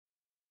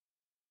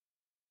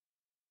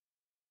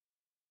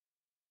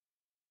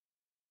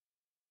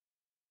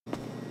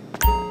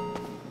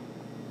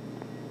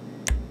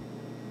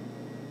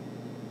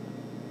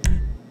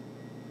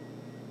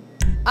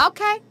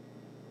Okay.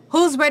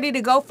 Who's ready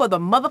to go for the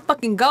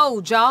motherfucking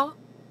gold, y'all?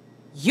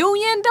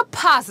 Union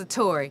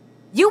Depository.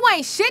 You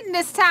ain't shit in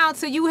this town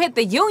till you hit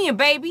the Union,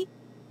 baby.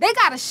 They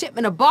got a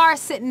shipment of bars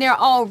sitting there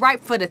all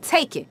ripe for the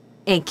taking.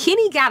 And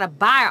Kenny got a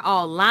buyer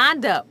all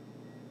lined up.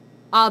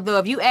 Although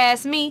if you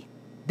ask me,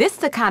 this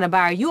the kind of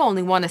buyer you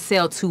only want to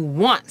sell to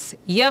once.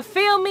 You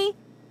feel me?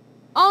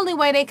 Only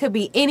way they could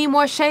be any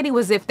more shady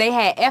was if they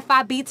had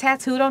FIB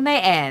tattooed on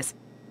their ass.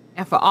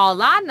 And for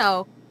all I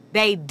know,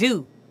 they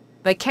do.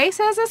 But Kay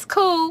says it's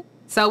cool,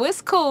 so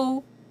it's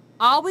cool.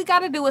 All we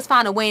gotta do is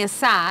find a way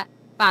inside,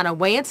 find a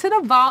way into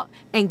the vault,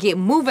 and get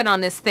moving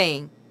on this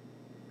thing.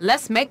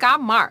 Let's make our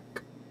mark.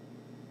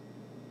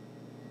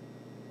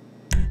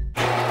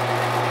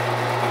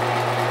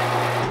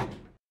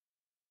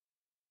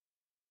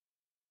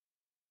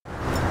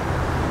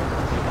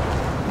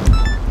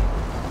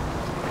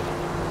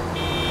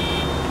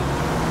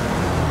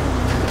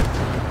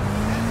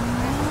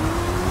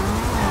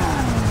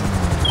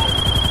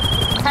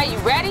 Are you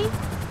ready?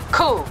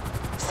 Cool.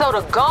 So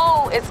the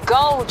goal is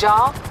gold,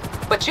 y'all.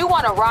 But you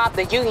want to rob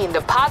the Union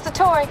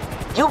Depository?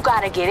 You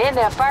gotta get in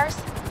there first.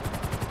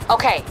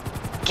 Okay,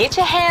 get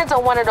your hands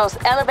on one of those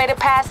elevator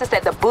passes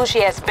that the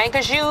bougie-ass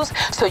bankers use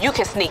so you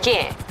can sneak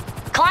in.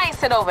 Client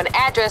sent over an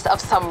address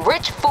of some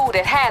rich food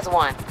that has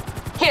one.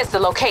 Here's the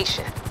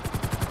location.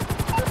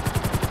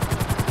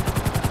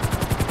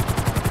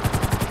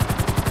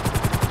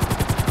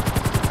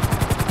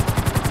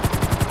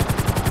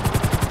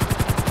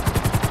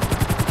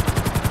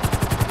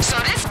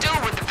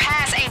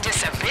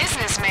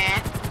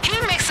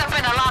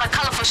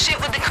 Shit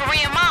with the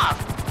Korean mob.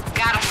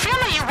 Got a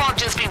feeling you won't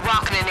just be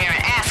walking in there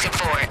and asking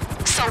for it.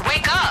 So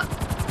wake up.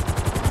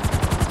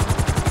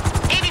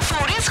 Any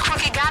fool this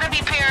crooked gotta be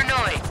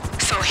paranoid.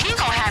 So he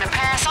gonna have to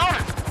pass on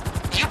him.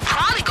 You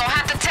probably gonna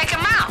have to take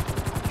him out.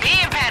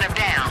 Then pat him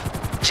down.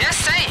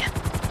 Just saying.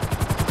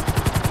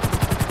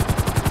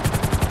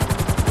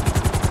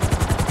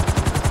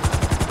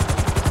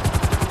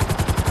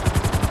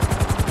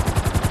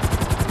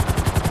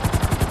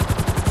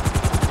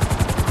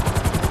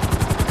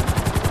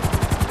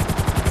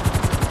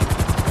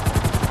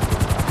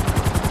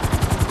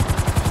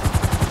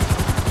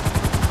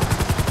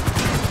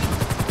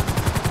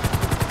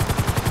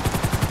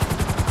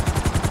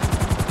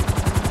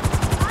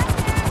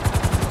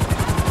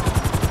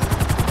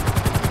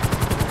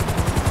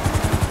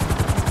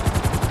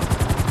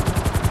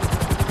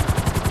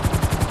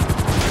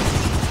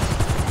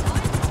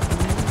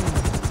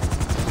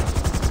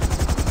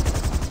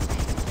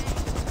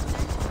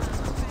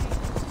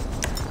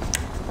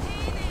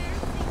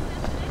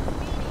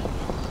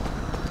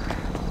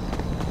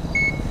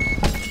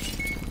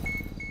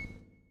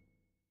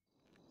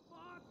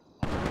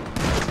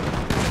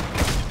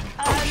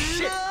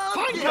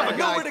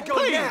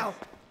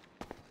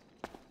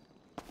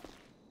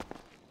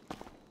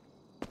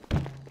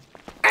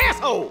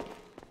 Asshole!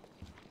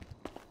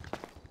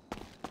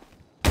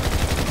 You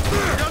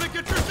gotta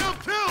get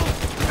yourself killed!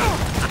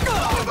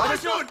 Oh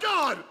my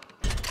God!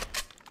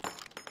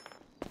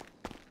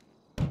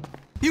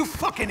 You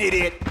fucking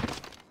idiot!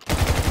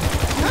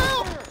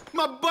 Help!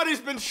 My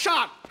buddy's been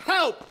shot!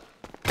 Help!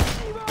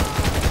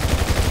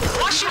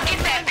 Once you get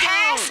that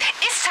pass,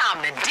 it's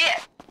time to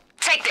dip.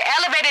 Take the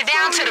elevator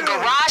down to the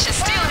garage and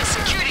steal the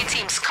security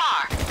team's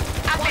car.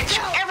 I bet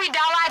you every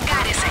dollar I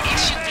got is an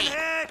SUV.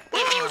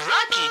 If you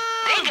lucky,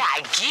 they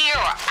got gear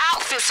or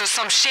outfits or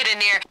some shit in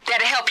there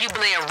that'll help you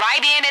blend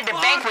right in at the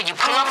bank when you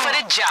pull up for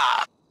the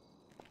job.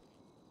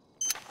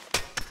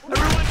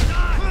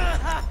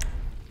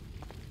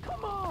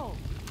 Come on!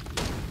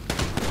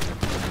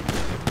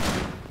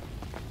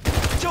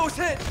 Joe's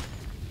hit!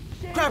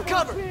 Grab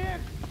cover!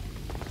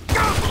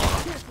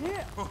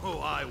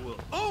 Oh, I will.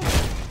 Oh!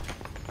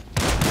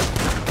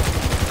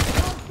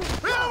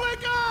 Here we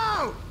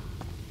go!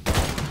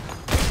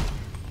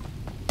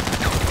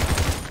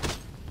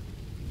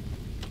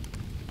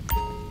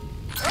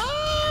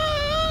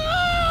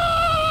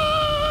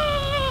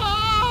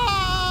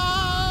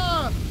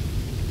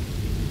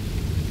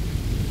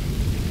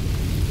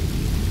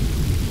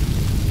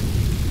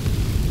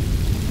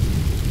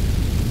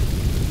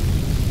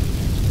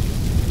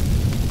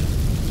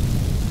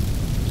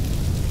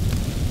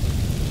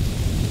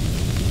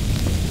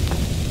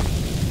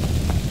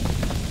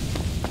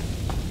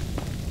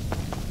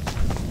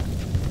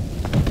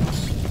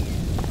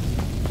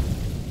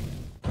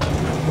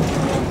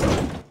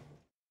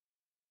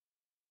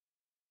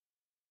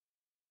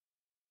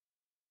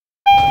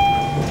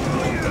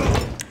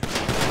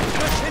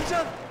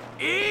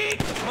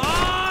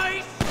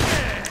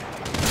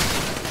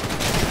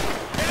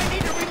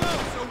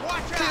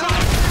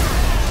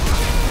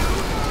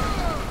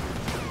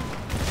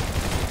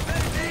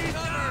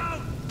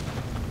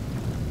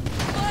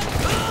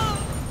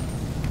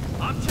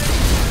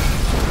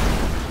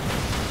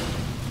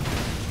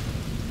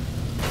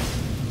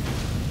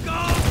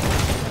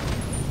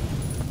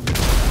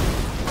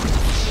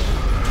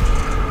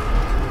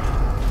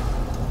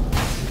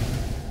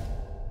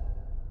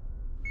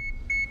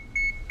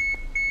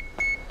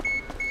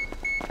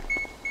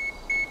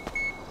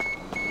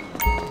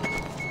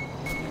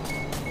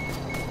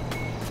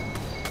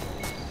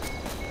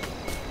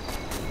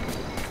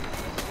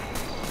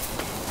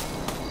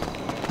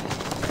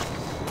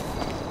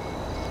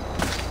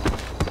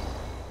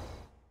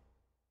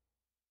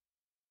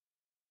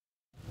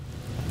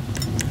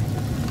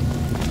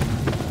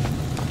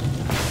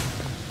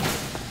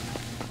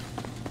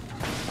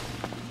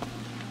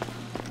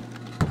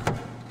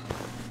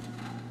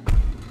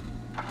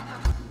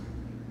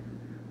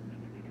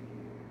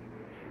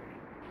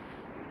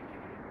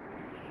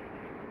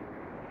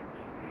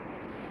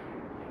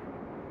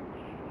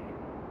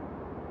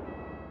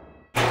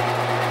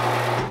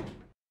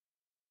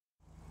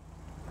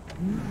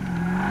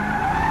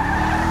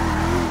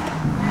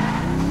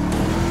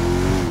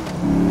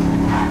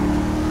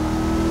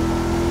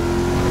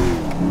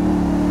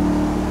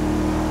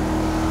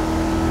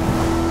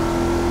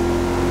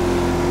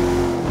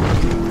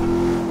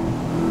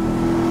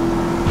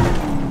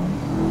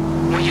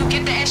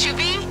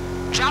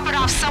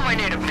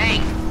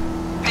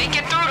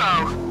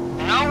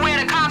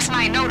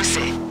 might notice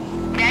it.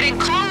 That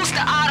includes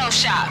the auto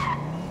shop.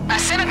 I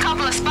sent a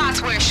couple of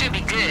spots where it should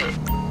be good.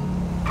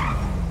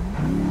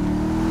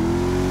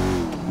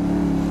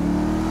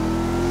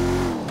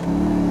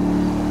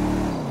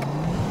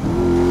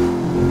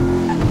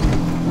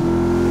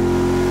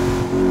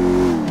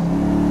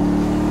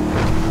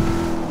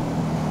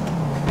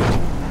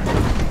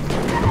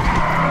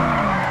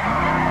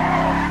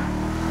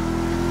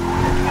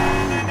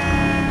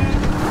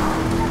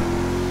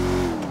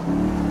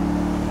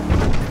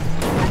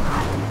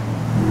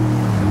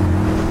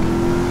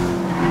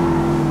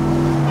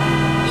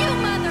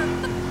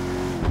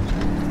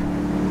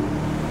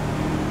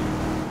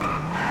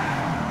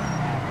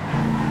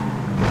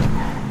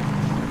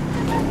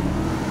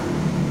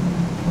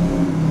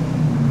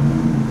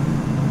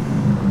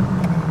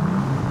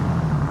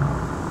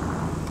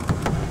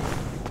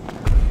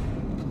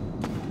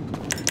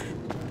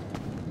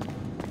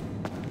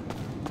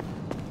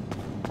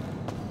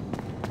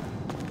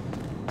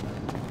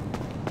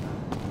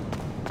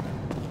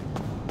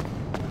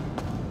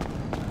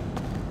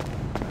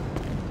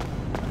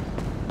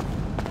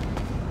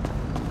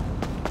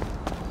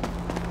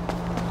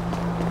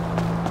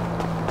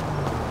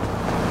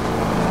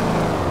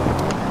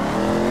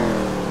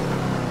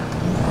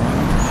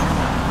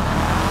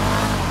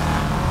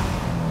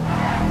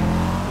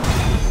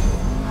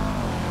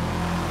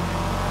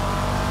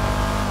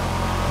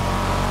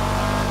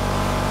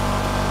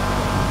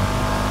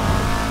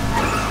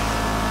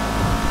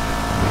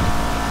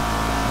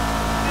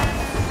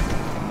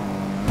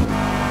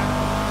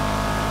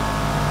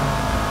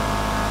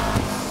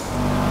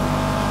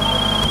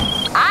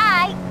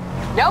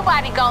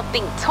 Nobody gonna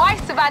think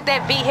twice about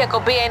that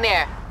vehicle being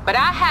there, but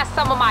I have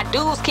some of my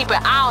dudes keep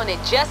an eye on it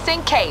just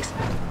in case.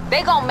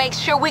 They gonna make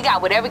sure we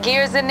got whatever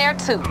gear's in there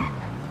too.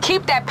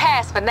 Keep that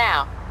pass for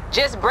now.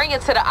 Just bring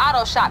it to the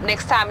auto shop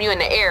next time you're in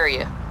the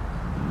area.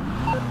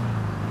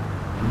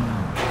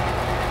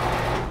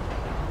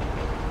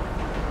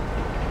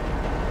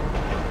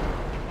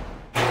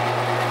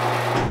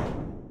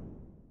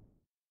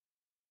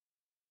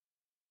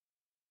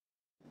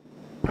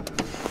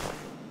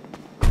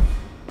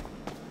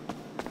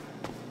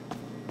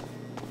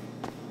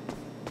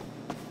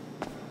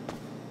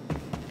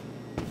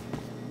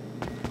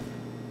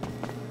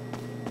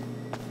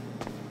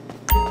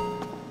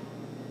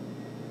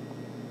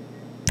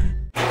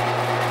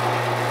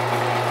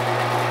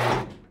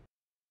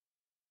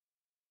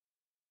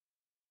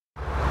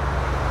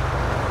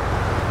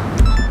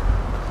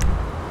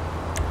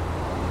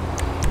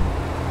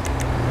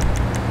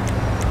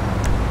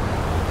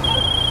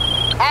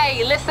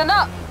 Hey, listen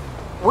up.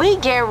 We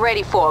getting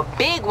ready for a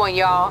big one,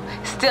 y'all.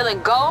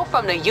 Stealing gold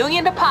from the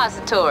Union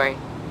Depository.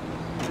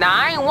 Now,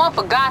 I ain't one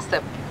for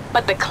gossip,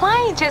 but the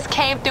client just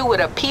came through with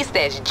a piece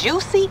that's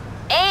juicy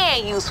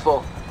and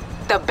useful.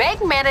 The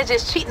bank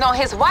manager's cheating on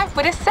his wife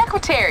with his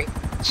secretary.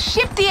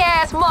 Shifty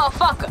ass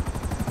motherfucker.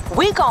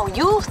 We gonna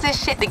use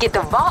this shit to get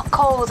the vault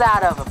codes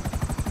out of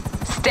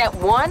him. Step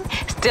 1,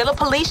 steal a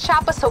police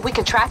chopper so we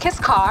can track his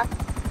car.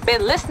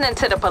 Been listening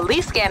to the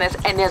police scanners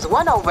and there's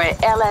one over at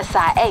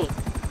LSIA.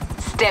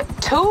 Step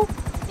 2,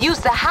 use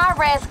the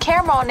high-res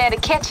camera on there to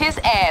catch his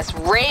ass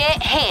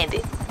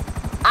red-handed.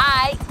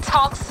 Aight,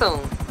 talk soon.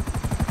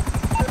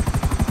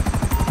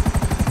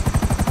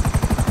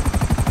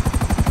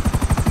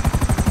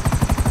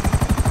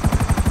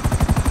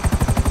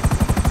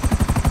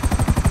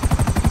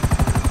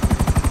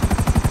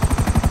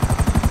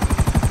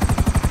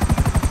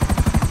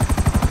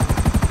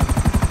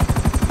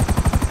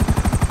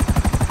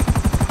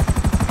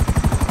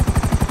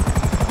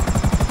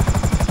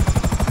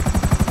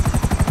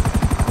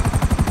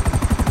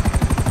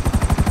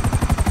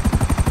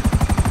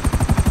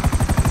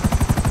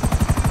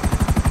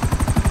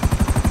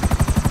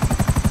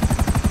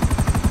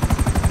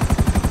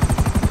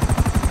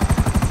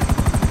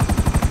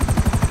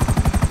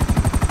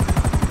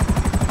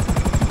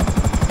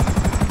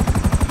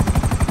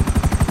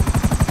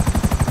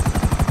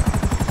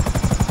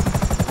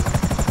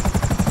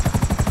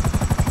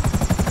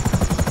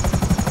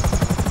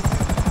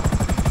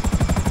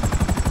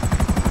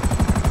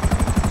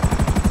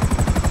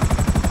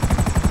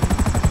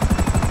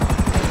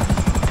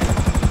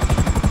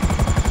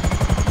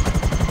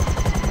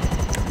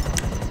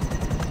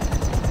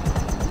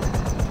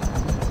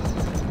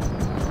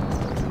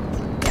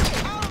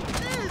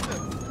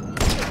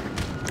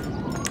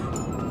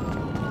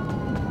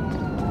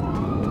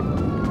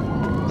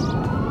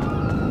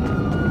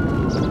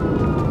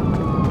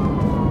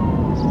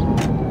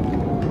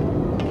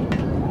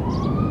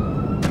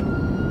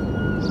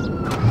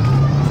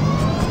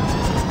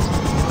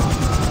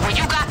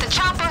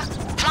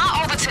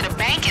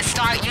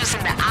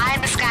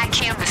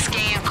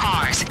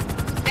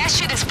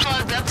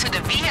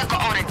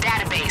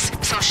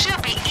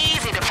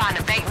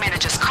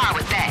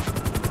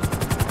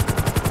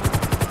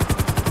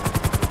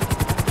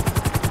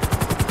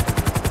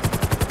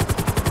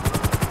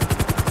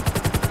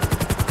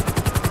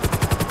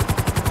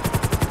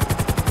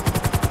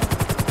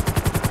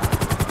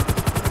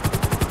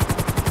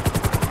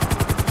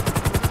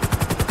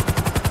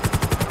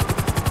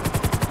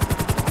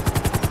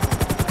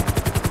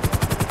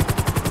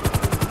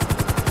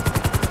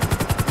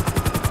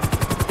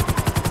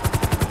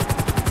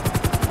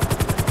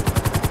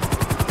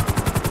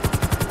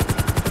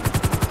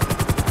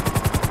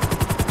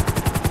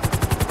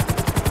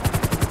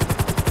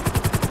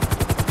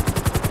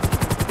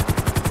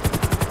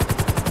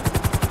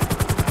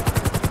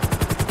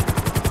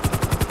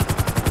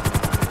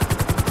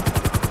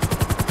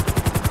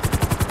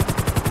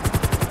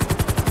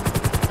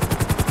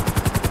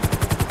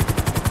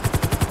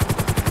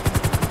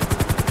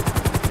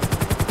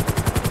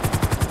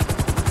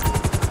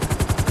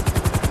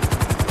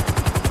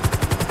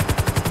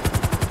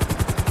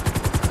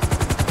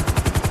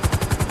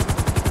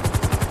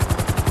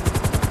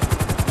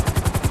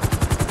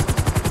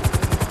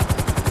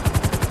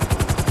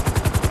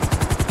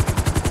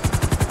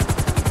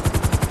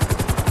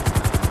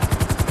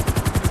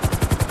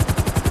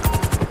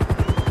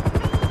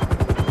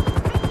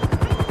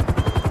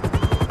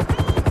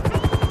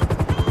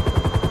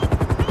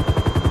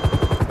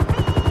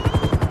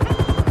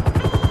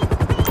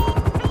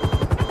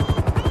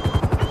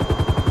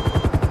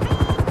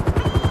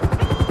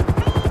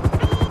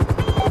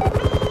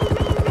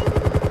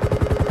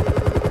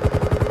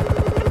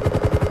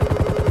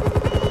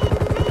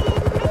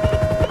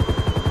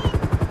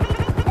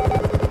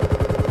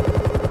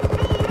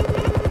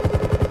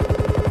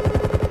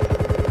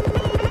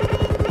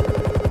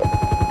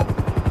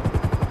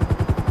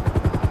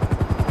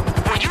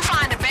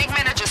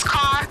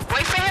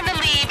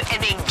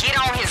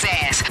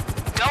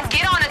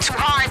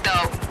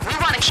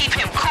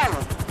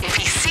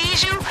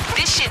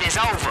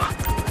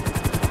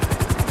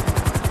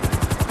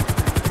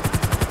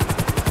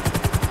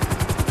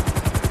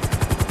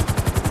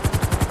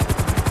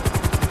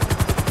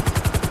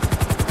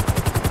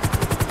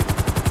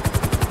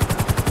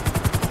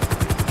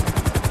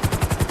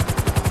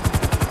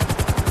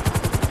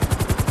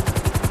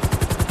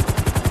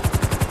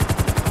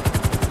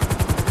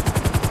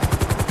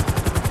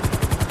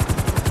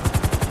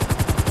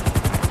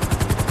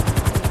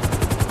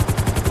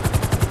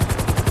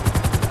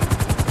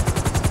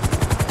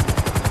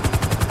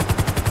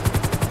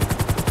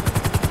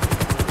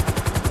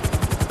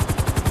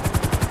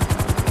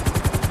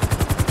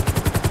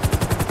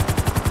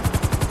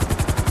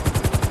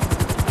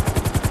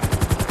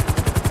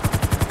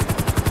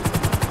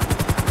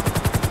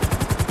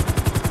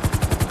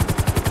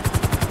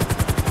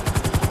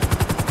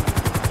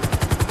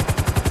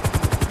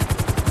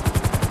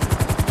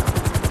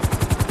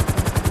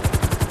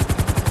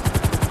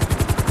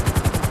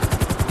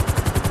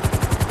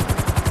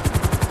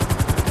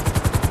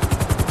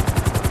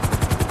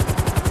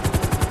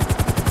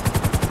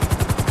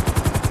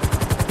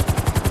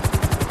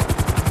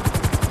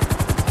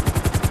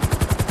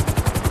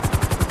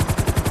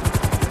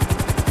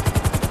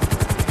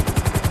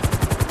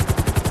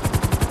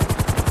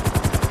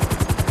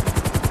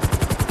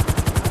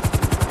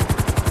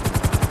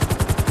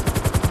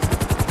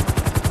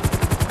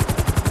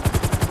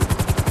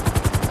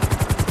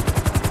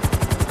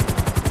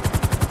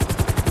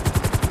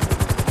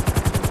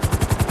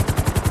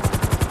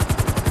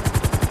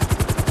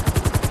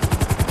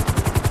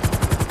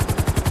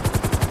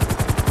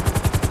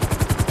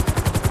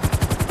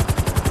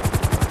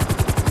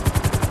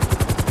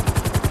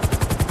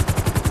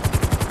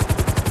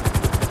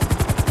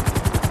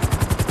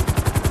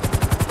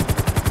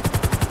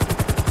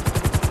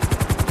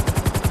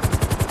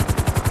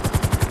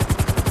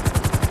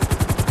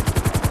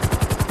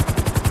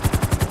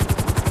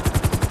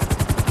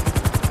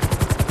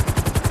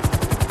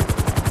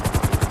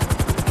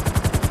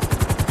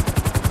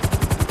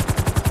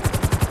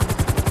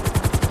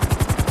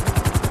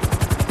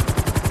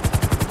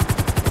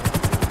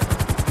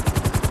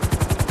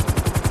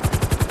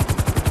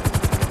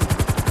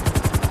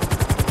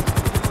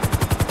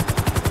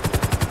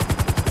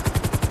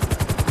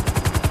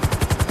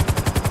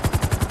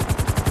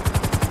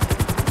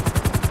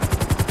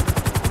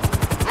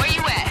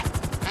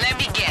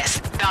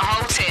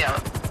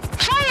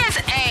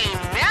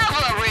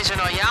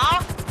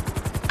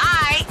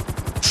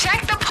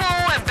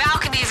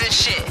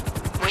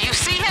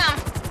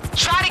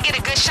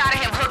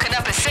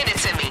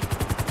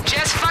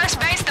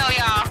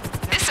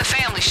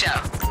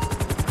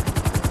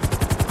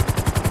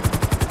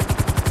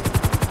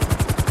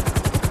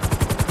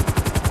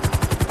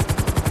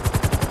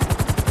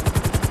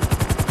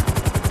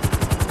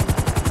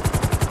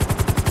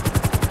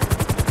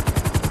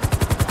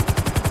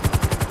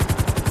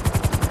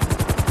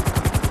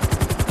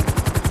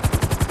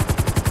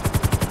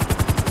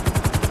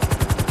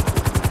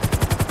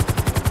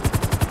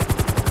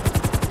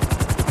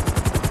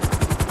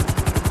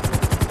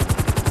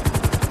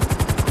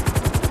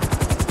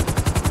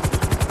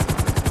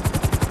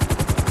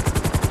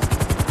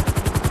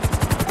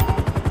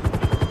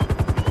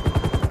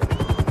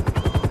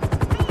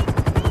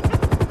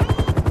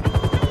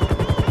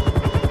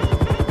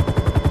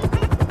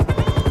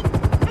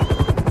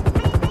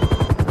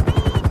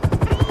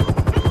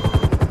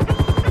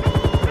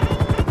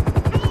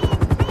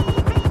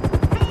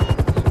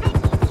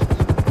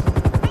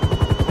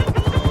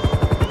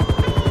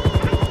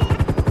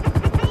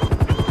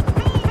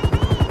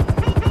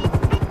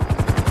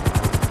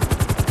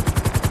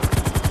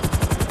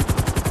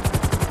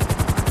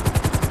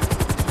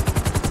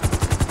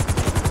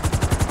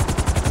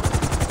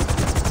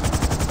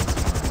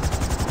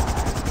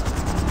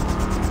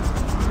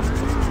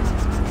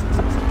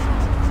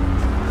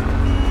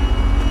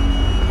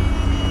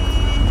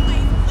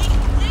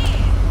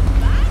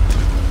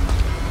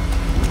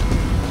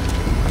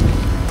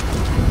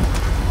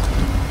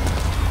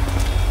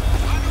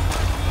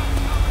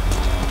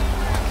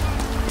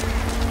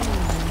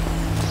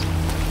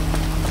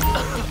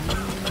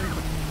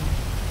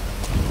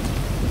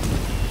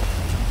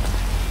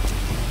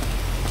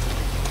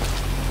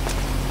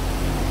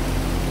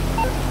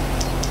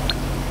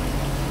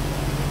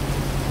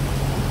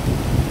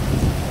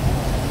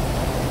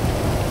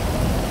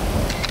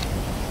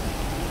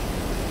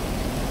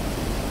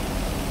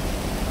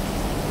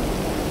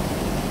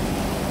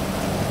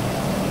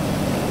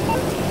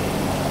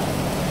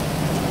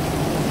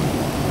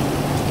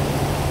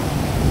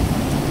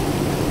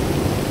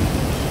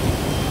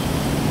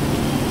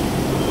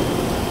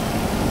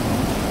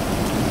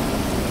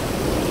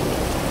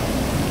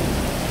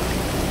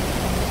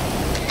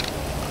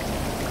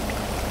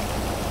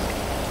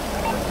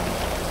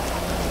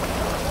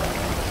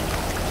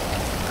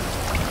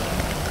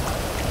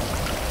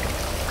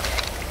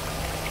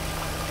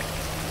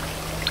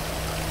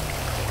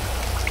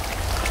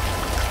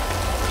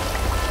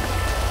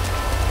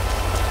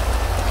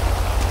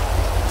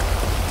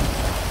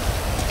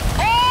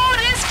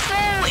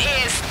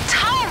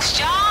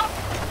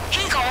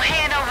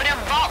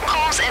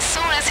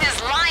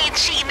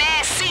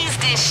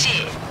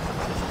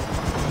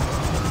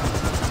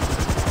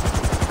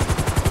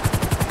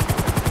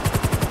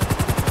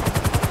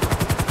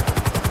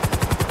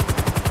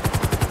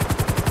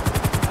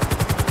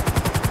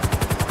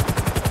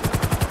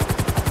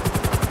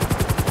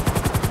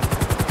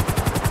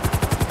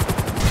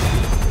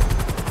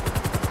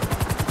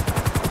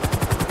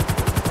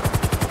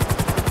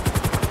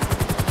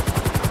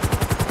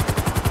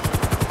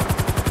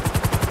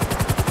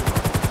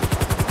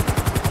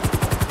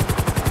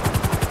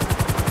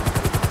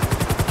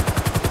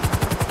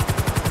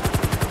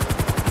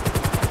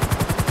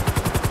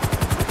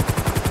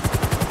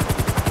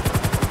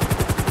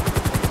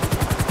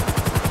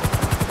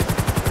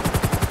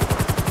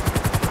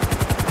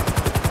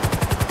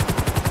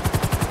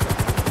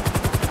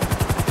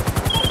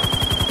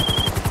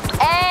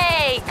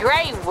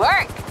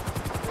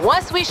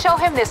 Once we show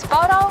him this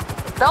photo,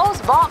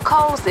 those vault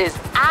codes is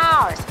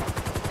ours.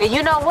 And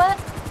you know what?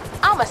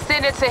 I'ma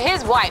send it to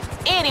his wife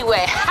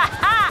anyway.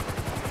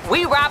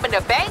 We robbing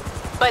the bank,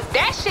 but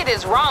that shit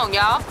is wrong,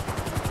 y'all.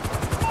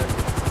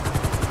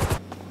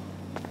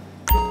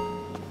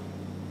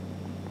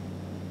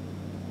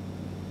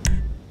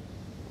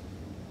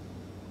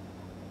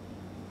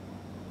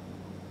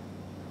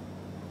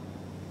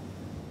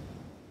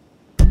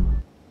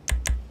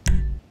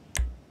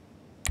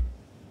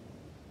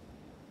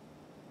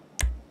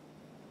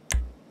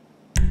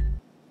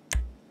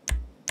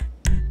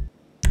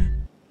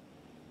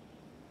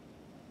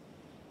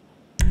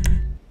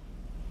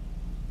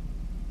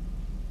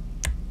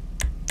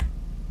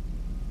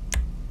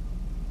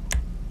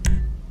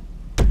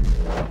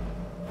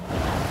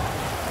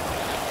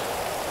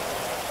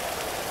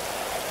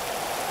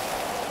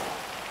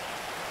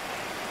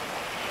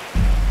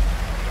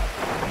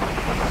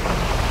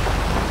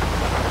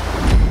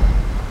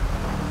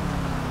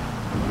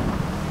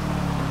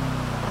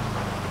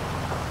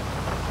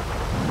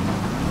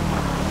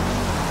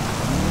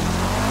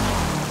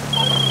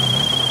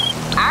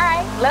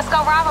 Let's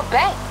go rob a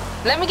bank.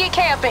 Let me get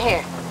Kay up in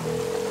here.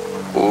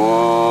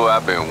 Ooh,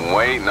 I've been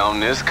waiting on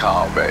this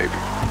call, baby.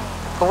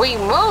 We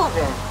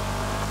moving.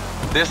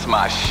 This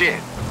my shit.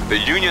 The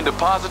Union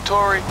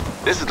Depository,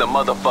 this is the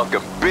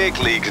motherfucking big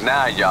leagues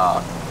now,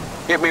 y'all.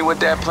 Hit me with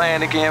that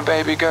plan again,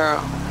 baby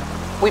girl.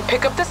 We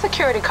pick up the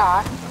security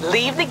car,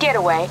 leave the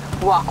getaway,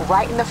 walk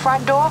right in the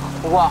front door,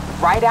 walk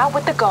right out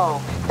with the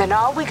gold. Then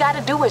all we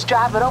gotta do is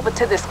drive it over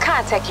to this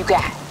contact you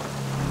got.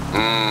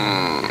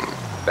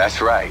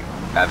 That's right.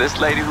 Now this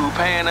lady who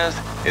paying us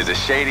is a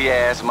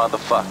shady-ass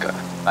motherfucker.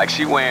 Like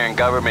she wearing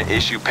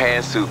government-issue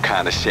pantsuit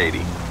kinda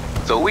shady.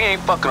 So we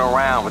ain't fucking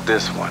around with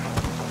this one.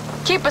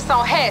 Keep us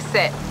on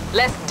headset.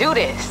 Let's do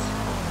this.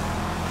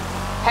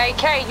 Hey,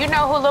 Kay, you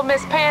know who Lil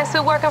Miss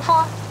Pantsuit working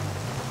for?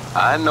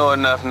 I know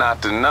enough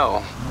not to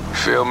know. You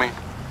feel me?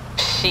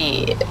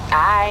 Shit,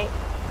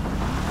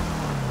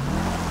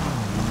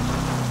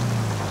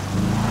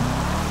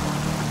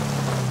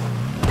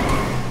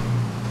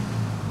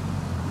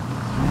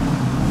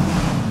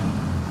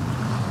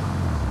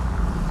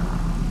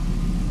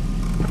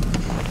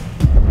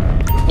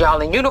 Y'all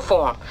in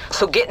uniform,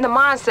 so get in the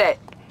mindset.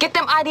 Get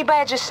them ID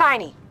badges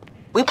shiny.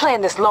 We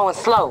playing this low and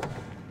slow.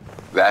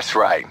 That's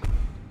right.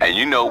 And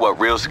you know what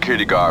real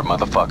security guard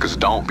motherfuckers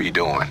don't be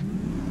doing.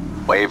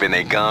 Waving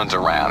their guns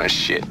around and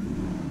shit.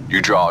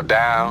 You draw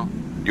down,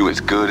 you as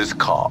good as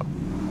caught.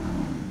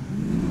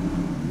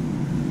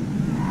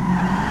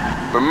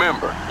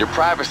 Remember, you're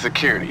private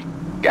security.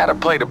 Gotta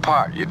play the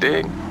part, you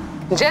dig?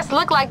 Just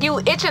look like you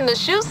itching to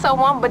shoot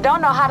someone but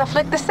don't know how to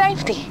flick the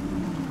safety.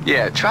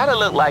 Yeah, try to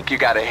look like you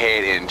got a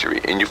head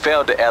injury and you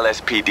failed the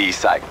LSPD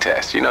psych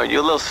test. You know,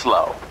 you're a little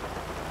slow.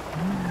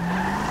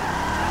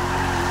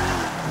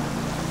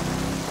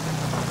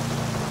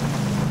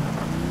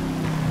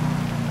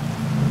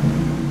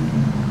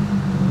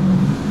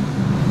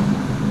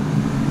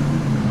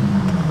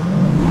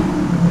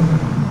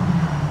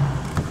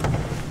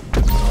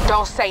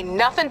 Don't say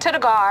nothing to the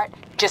guard.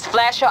 Just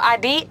flash your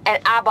ID and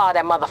eyeball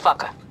that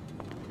motherfucker.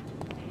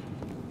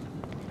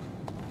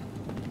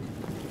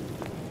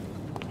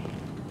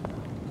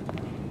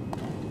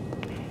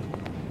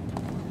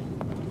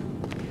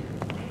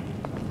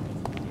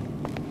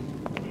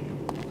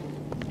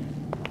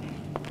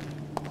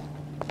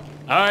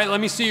 All right,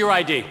 let me see your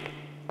ID.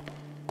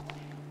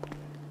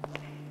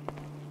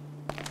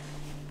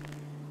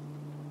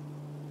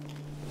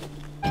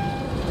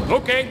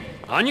 Okay,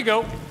 on you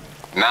go.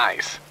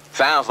 Nice.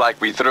 Sounds like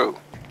we through.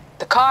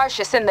 The car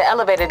should send the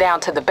elevator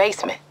down to the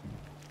basement.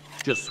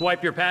 Just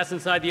swipe your pass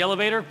inside the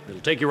elevator, it'll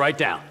take you right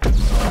down.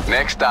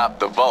 Next stop,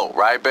 the vault,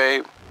 right,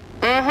 babe?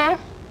 Mm-hmm.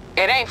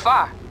 It ain't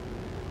far.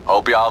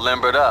 Hope y'all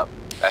limbered up.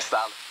 That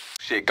solid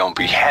shit gonna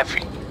be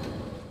heavy.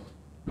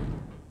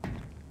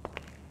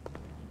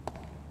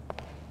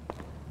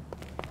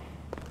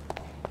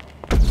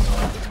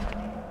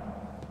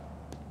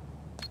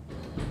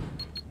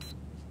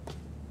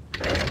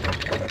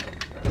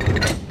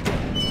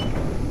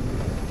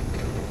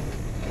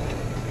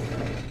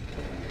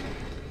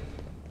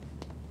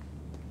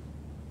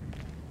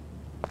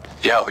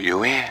 Yo,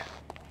 you in?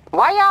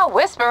 Why y'all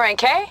whispering,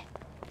 Kay?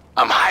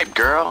 I'm hyped,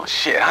 girl.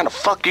 Shit, how the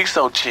fuck you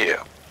so chill?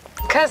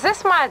 Cause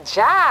it's my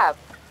job.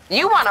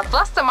 You wanna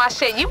fluster my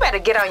shit, you better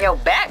get on your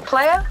back,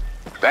 player.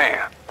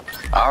 Damn.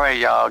 All right,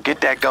 y'all,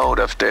 get that gold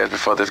upstairs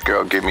before this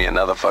girl give me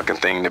another fucking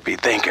thing to be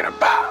thinking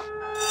about.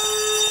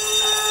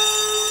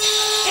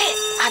 Shit,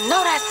 I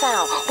know that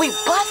sound. We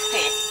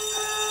busted.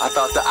 I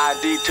thought the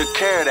ID took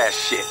care of that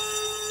shit.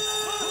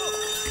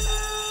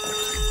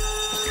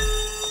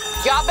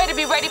 Y'all better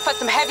be ready for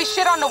some heavy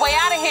shit on the way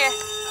out of here.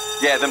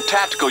 Yeah, them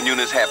tactical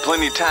units had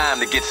plenty time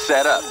to get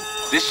set up.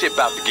 This shit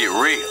about to get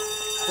real.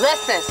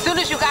 Listen, soon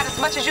as you got as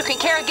much as you can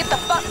carry, get the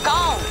fuck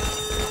gone.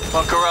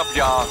 Fuck her up,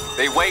 y'all.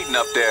 They waiting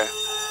up there.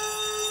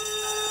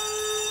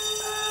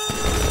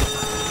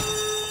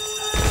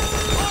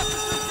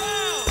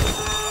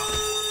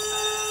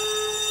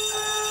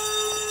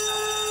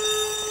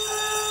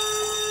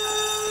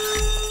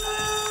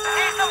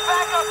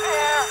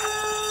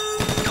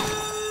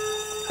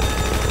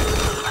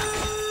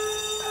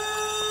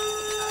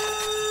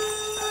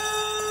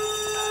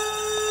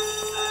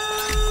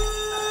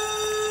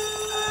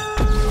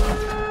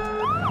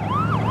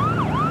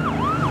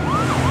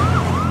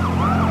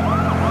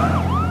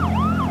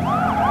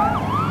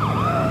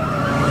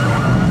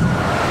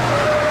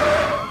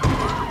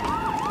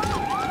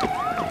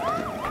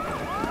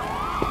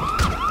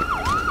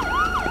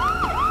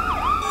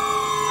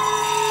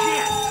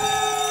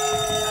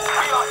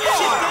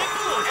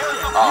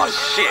 Oh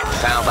shit,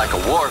 sounds like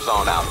a war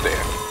zone out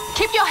there.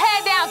 Keep your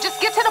head down. Just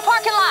get to the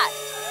parking lot.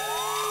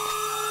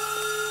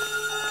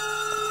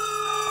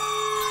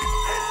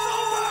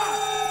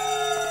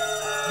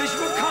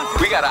 Visual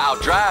contact. We gotta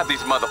outdrive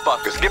these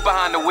motherfuckers. Get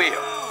behind the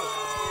wheel.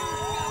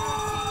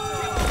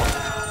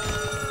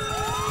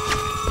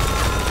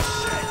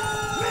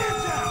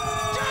 Man down.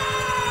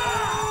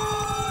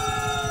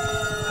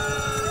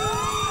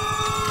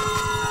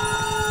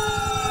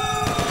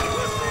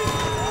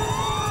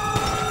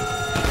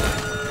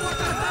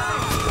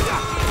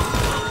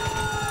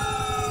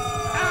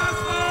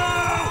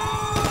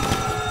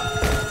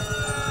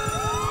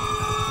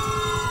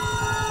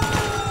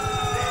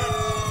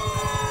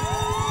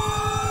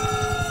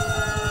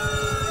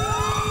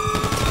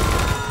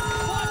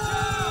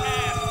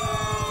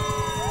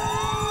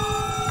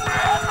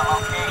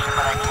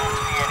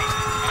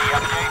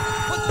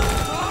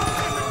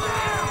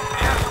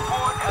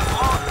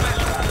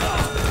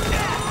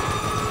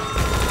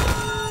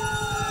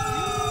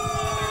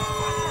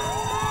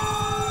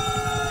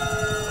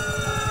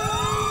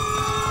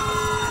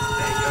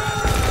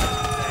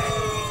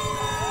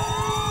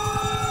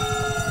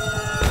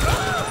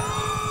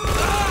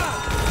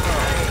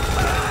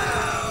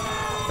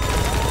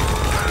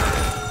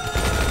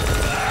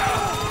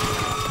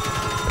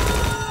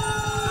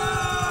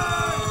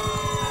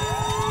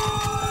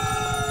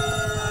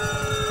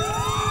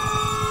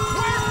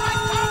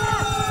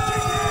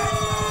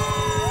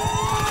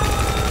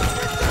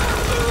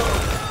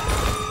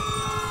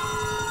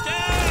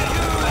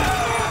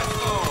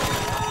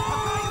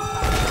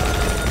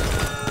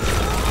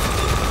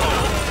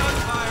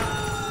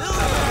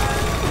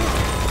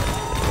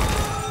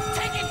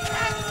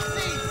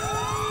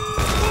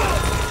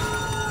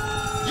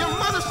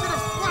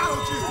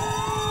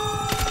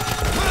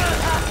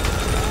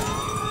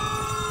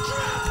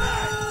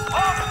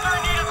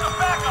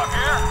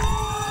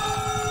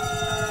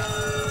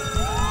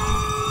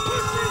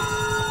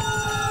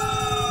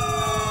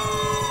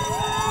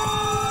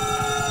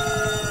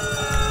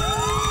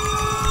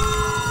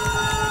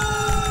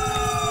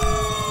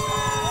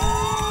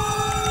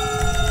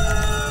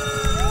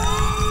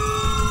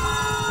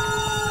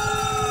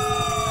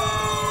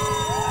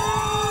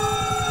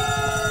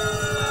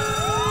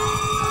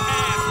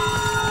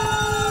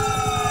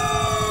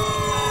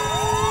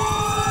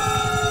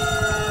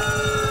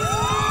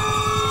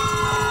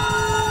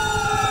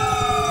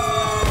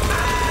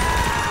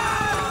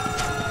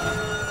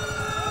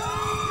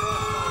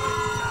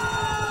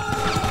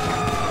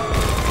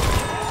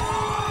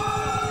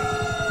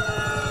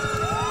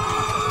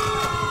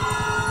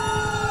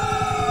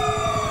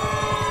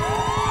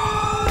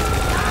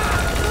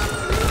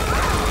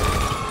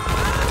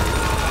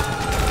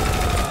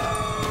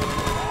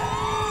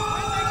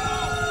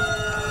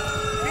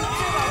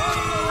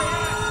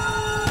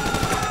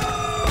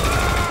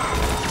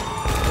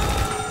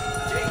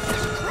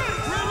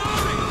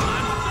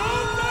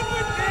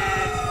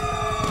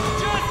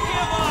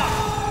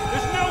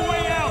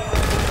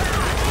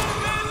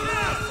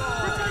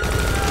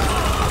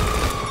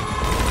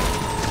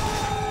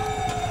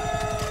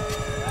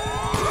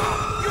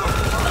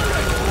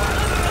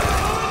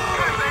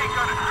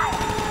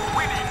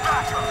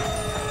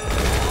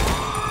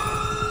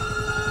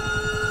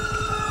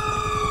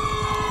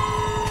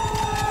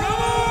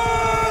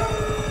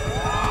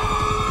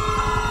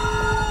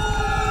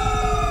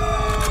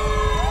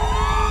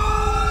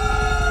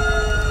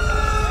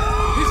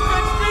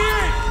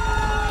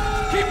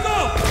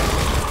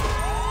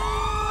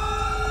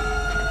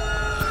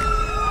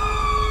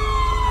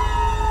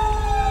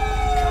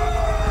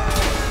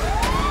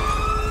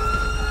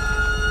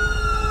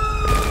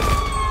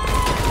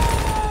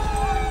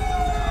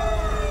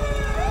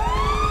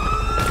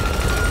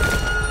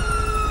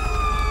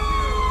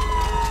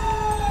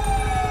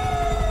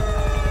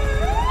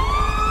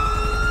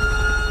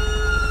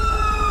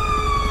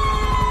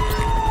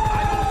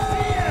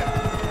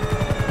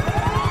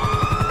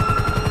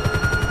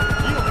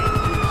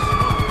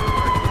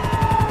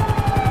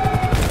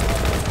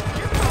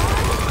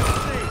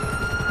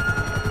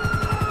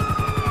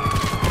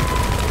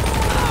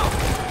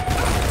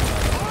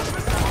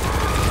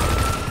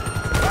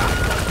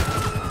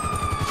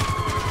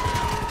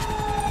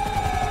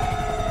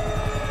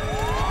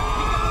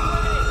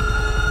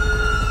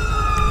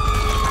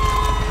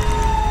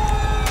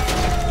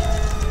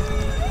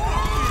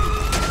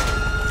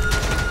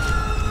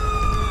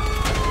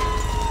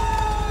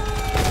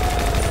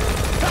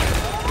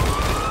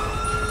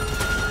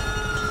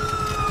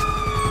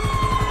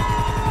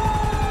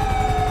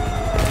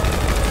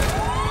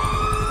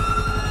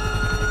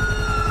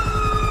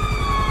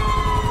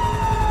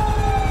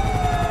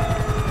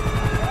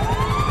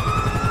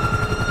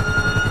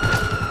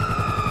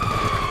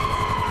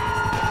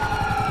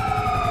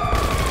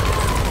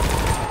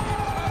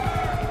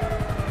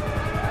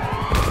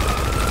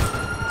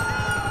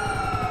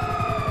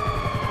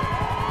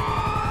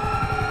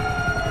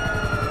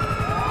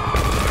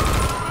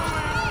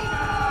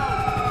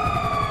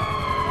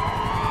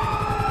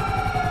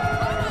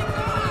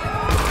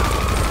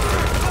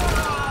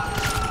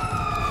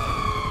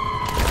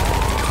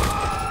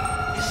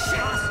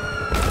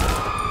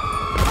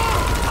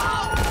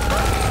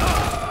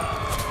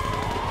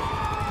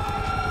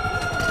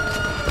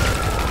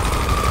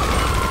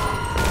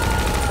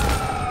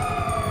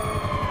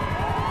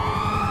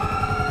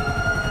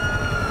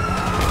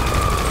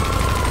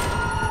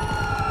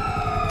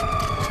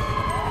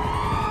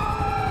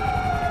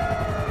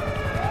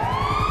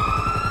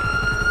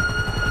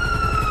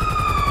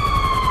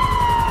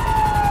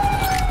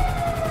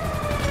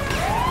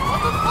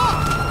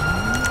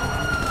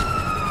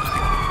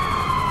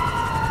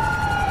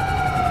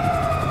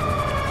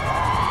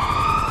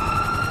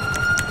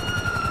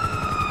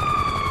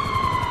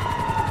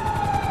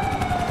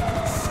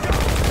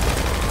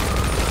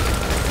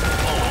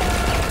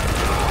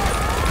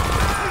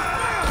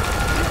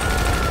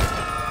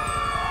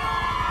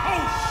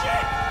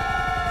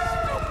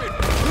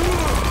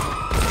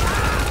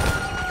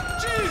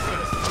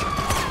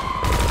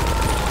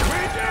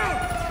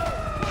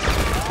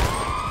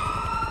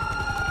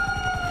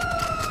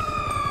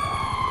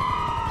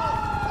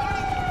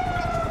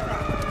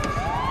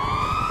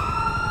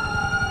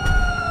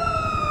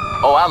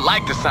 I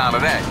like the sound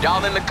of that.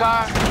 Y'all in the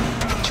car?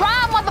 Try,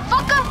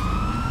 motherfucker!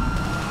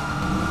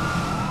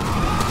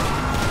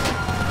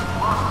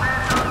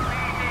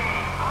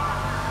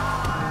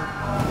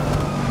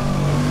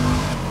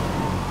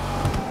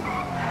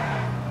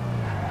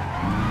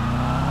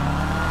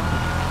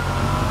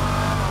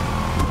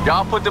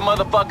 Y'all put the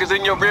motherfuckers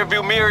in your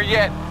rearview mirror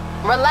yet?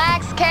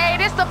 Relax, Kay.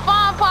 This the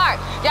fun part.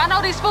 Y'all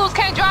know these fools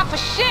can't drive for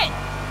shit.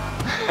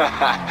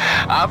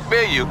 I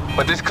feel you,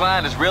 but this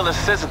client is real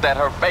insistent that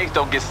her face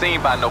don't get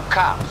seen by no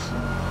cops.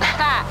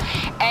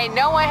 Ain't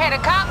no one hit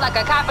a cop like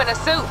a cop in a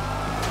suit.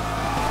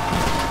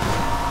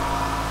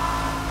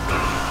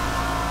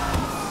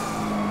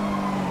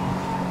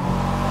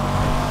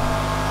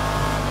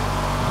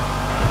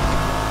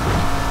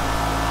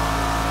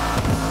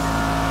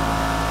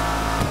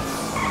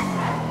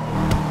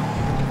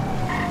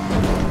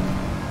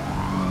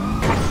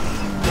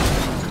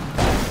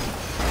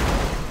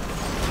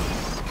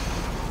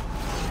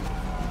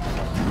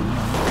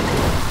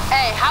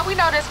 We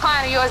know this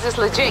client of yours is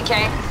legit,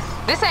 Kane.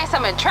 This ain't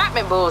some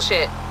entrapment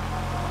bullshit.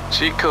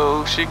 She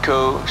cool, she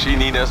cool. She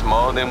need us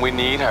more than we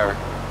need her.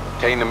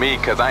 Came to me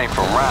cause I ain't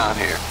from around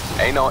here.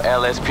 Ain't no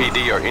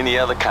LSPD or any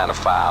other kind of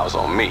files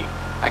on me.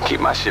 I keep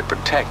my shit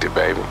protected,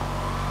 baby.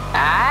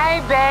 Aye,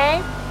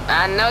 babe.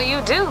 I know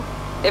you do.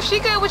 If she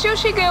good with you,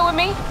 she good with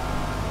me.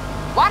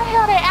 Why the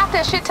hell they after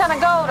a shit ton of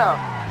gold, though?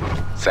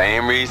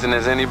 Same reason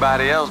as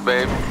anybody else,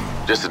 baby.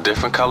 Just a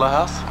different color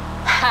hustle.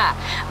 Ha!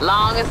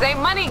 Long as they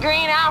money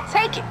green, I'll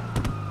take it.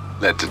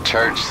 Let the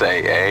church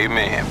say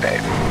amen,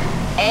 baby.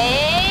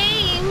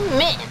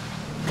 Amen.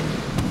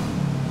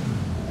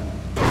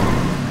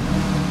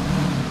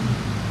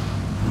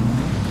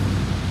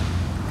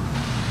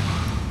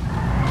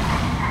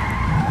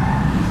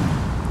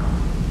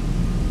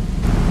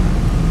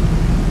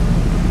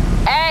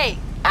 Hey,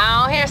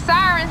 I don't hear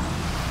sirens.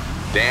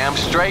 Damn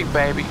straight,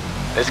 baby.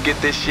 Let's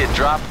get this shit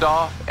dropped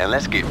off and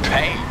let's get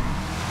paid.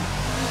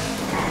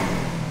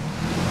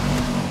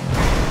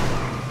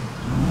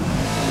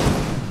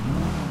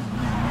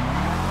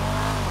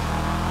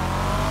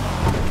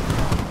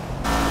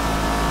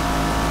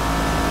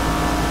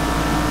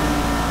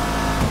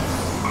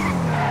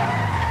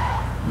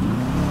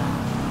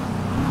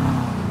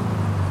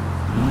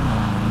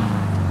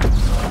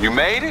 You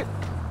made it?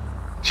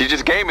 She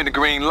just gave me the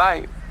green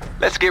light.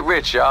 Let's get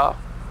rich, y'all.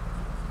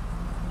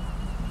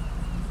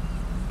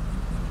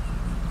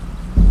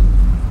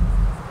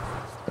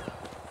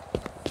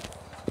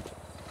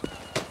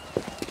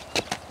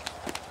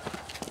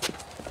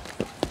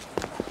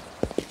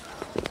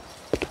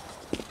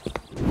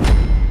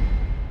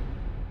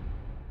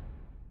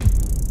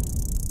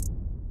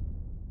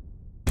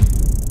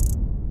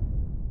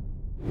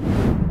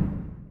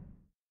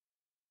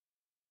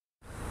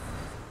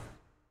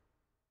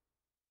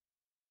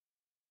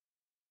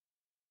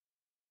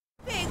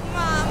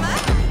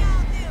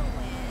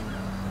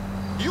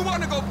 You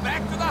want to go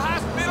back to the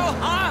hospital,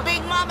 huh?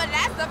 Big Mama,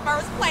 that's the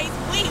first place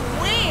we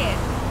win.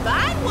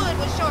 Vinewood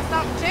was sure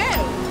something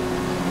too.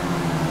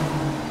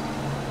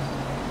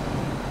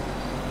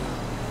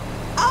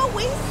 Oh,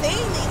 we've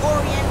seen the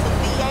Oriental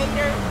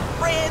Theater,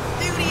 Fred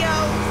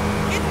Studios.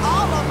 It's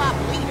all on my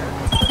bleeder.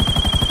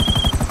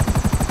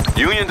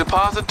 Union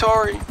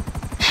Depository?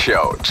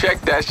 Yo, check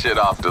that shit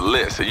off the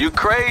list. Are you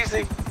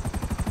crazy?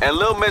 And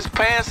Lil Miss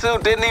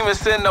Pantsuit didn't even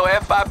send no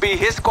FIB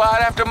hit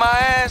squad after my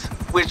ass?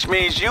 Which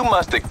means you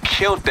must have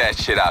killed that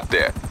shit out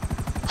there.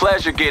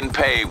 Pleasure getting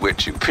paid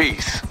with you.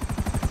 Peace.